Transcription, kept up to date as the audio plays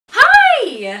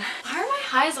Why are my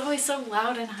highs always so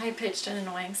loud and high-pitched and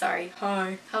annoying? Sorry.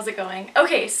 Hi. How's it going?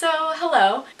 Okay, so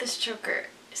hello. This joker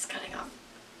is cutting off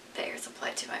the air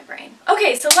supply to my brain.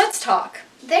 Okay, so let's talk.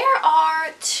 There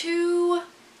are two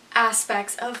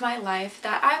aspects of my life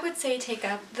that I would say take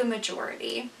up the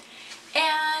majority.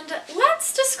 And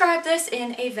let's describe this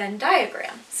in a Venn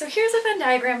diagram. So here's a Venn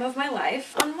diagram of my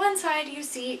life. On one side you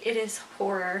see it is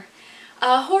horror.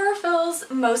 Horror fills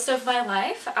most of my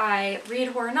life. I read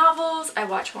horror novels, I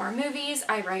watch horror movies,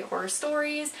 I write horror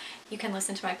stories. You can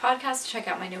listen to my podcast to check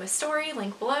out my newest story,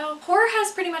 link below. Horror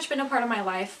has pretty much been a part of my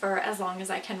life for as long as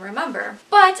I can remember.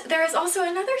 But there is also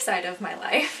another side of my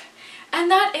life, and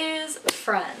that is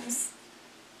Friends,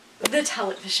 the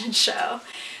television show.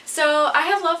 So I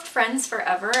have loved Friends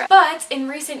forever, but in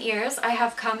recent years I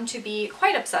have come to be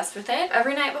quite obsessed with it.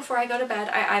 Every night before I go to bed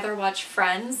I either watch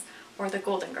Friends or The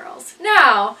Golden Girls.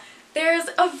 Now, there's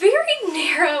a very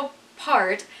narrow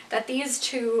part that these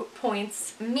 2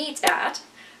 points meet at.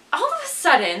 All of a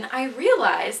sudden, I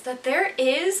realized that there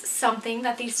is something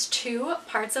that these 2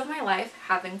 parts of my life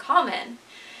have in common.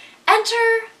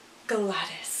 Enter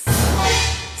Gladys.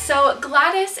 So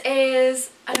Gladys is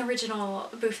an original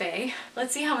buffet.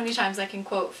 Let's see how many times I can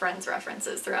quote Friends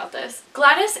references throughout this.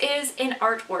 Gladys is an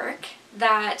artwork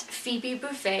that Phoebe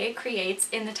Buffay creates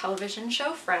in the television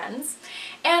show Friends.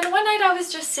 And one night I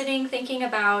was just sitting thinking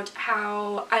about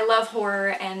how I love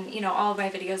horror and, you know, all of my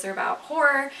videos are about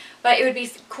horror, but it would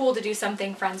be cool to do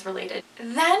something Friends related.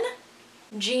 Then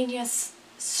genius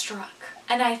struck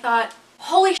and I thought,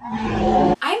 holy shit,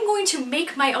 I'm going to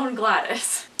make my own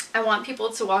Gladys. I want people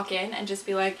to walk in and just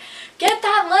be like, get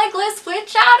that legless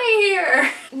witch out of here!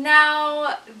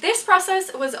 Now, this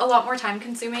process was a lot more time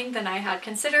consuming than I had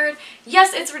considered.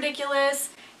 Yes, it's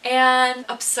ridiculous and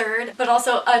absurd, but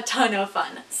also a ton of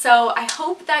fun. So I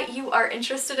hope that you are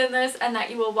interested in this and that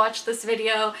you will watch this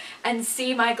video and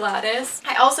see my Gladys.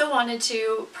 I also wanted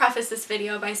to preface this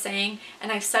video by saying, and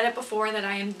I've said it before, that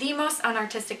I am the most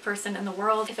unartistic person in the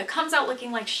world. If it comes out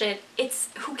looking like shit,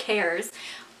 who cares?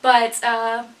 But,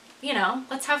 you know,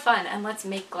 let's have fun and let's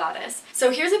make Gladys. So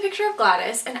here's a picture of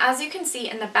Gladys, and as you can see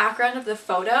in the background of the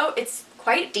photo, it's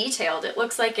quite detailed. It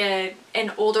looks like an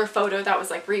older photo that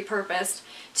was like repurposed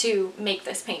to make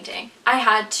this painting. I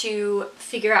had to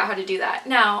figure out how to do that.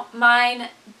 Now, mine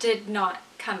did not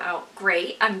come out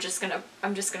great. I'm just gonna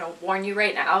warn you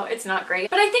right now, it's not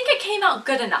great. But I think it came out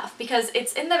good enough because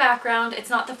it's in the background, it's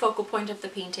not the focal point of the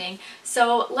painting.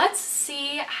 So let's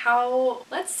see how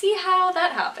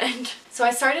that happened. So I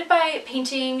started by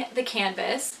painting the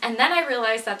canvas, and then I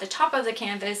realized that the top of the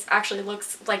canvas actually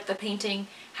looks like the painting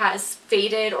has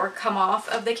faded or come off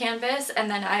of the canvas,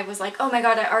 and then I was like, oh my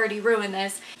god, I already ruined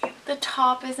this. The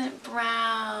top isn't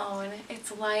brown,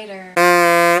 it's lighter.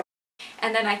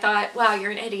 And then I thought, wow,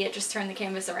 you're an idiot, just turn the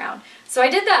canvas around. So I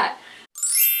did that.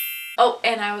 Oh,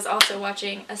 and I was also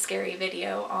watching a scary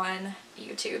video on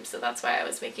YouTube, so that's why I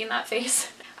was making that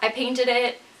face. I painted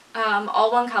it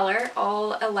all one color,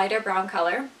 all a lighter brown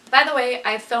color. By the way,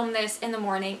 I filmed this in the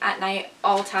morning, at night,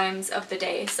 all times of the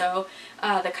day, so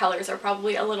the colors are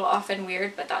probably a little off and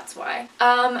weird, but that's why.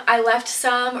 I left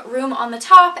some room on the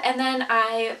top, and then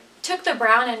I took the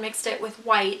brown and mixed it with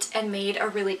white and made a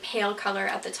really pale color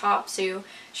at the top to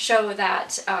show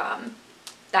that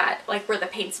like where the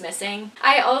paint's missing.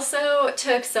 I also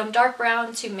took some dark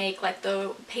brown to make like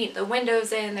paint the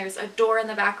windows in. There's a door in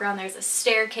the background, there's a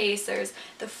staircase, there's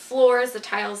the floors, the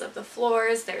tiles of the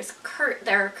floors, there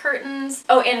are curtains,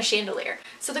 oh, and a chandelier.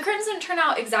 So the curtains didn't turn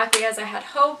out exactly as I had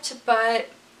hoped, but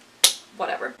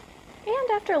whatever.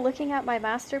 And after looking at my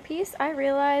masterpiece, I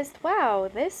realized, wow,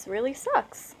 this really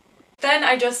sucks. Then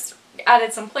I just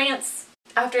added some plants.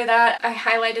 After that, I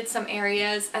highlighted some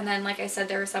areas, and then, like I said,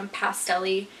 there were some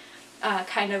pastel-y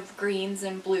kind of greens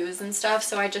and blues and stuff,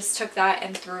 so I just took that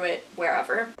and threw it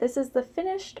wherever. This is the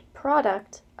finished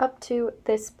product up to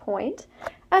this point.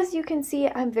 As you can see,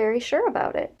 I'm very sure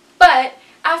about it. But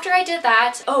after I did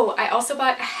that, oh, I also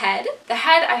bought a head. The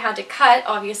head I had to cut,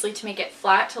 obviously, to make it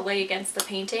flat to lay against the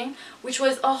painting, which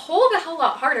was a whole hell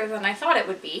lot harder than I thought it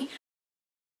would be.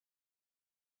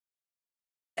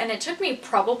 And it took me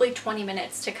probably 20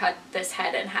 minutes to cut this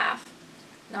head in half.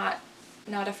 Not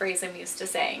a phrase I'm used to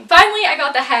saying. Finally, I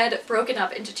got the head broken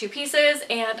up into 2 pieces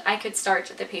and I could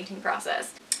start the painting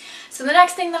process. So the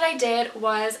next thing that I did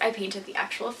was I painted the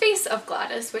actual face of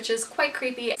Gladys, which is quite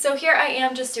creepy. So here I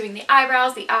am just doing the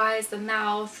eyebrows, the eyes, the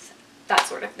mouth, that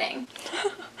sort of thing.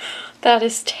 That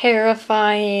is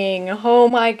terrifying. Oh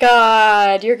my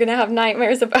god, you're gonna have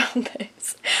nightmares about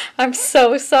this. I'm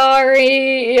so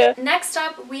sorry. Next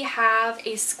up, we have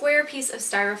a square piece of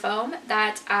styrofoam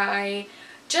that I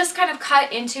just kind of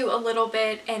cut into a little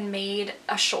bit and made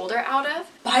a shoulder out of.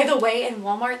 By the way, in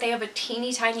Walmart they have a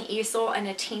teeny tiny easel and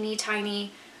a teeny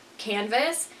tiny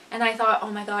canvas, and I thought,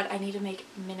 oh my god, I need to make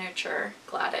miniature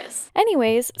Gladys.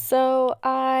 Anyways, so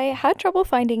I had trouble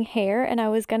finding hair and I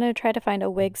was gonna try to find a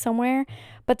wig somewhere,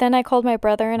 but then I called my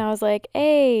brother and I was like,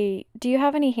 hey, do you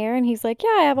have any hair? And he's like,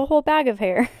 yeah, I have a whole bag of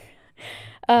hair.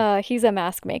 He's a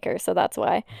mask maker, so that's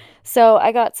why. So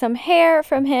I got some hair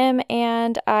from him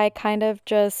and I kind of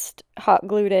just hot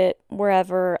glued it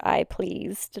wherever I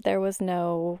pleased. There was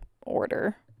no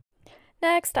order.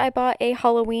 Next, I bought a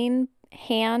Halloween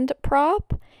hand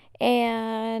prop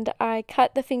and I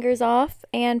cut the fingers off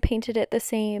and painted it the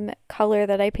same color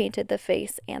that I painted the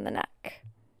face and the neck.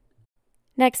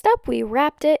 Next up, we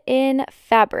wrapped it in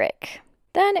fabric.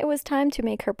 Then it was time to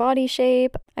make her body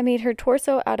shape. I made her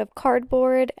torso out of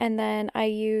cardboard and then I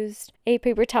used a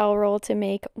paper towel roll to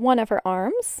make one of her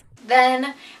arms.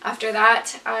 Then after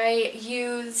that, I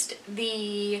used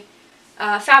the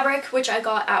fabric, which I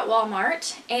got at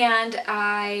Walmart, and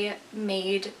I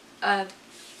made a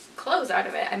clothes out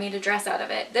of it. I made a dress out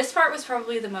of it. This part was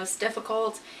probably the most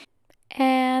difficult.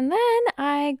 And then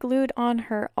I glued on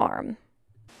her arm.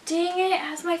 Dang it,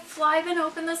 has my fly been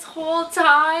open this whole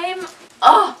time?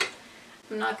 Oh,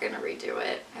 I'm not gonna redo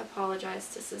it. I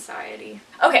apologize to society.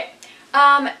 Okay,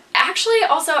 actually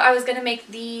also I was gonna make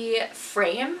the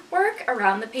frame work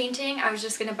around the painting. I was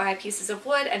just gonna buy pieces of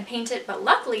wood and paint it, but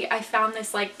luckily I found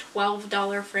this like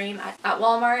 $12 frame at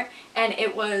Walmart, and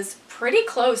it was pretty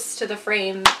close to the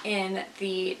frame in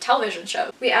the television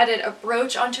show. We added a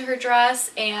brooch onto her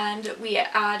dress and we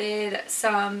added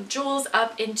some jewels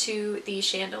up into the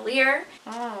chandelier.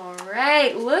 All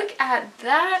right, look at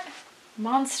that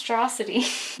monstrosity.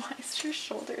 Why is her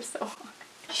shoulder so hard?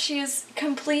 She's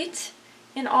complete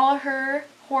in all her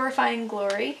horrifying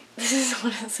glory. This is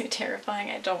honestly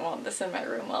terrifying. I don't want this in my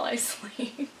room while I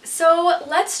sleep. So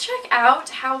let's check out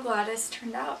how Gladys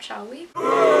turned out, shall we?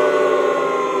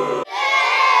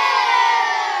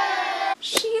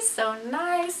 She's so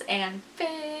nice and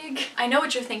big. I know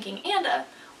what you're thinking, Anda,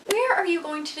 where are you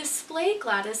going to display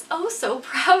Gladys oh so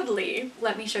proudly?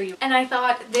 Let me show you. And I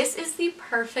thought this is the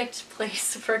perfect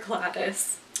place for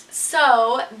Gladys.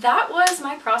 So that was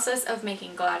my process of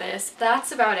making Gladys.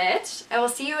 That's about it. I will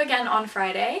see you again on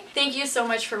Friday. Thank you so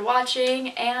much for watching,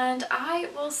 and I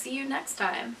will see you next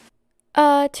time.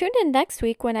 Tune in next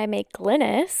week when I make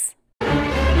Gladys.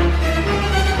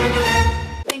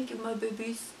 Thank you, my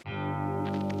babies.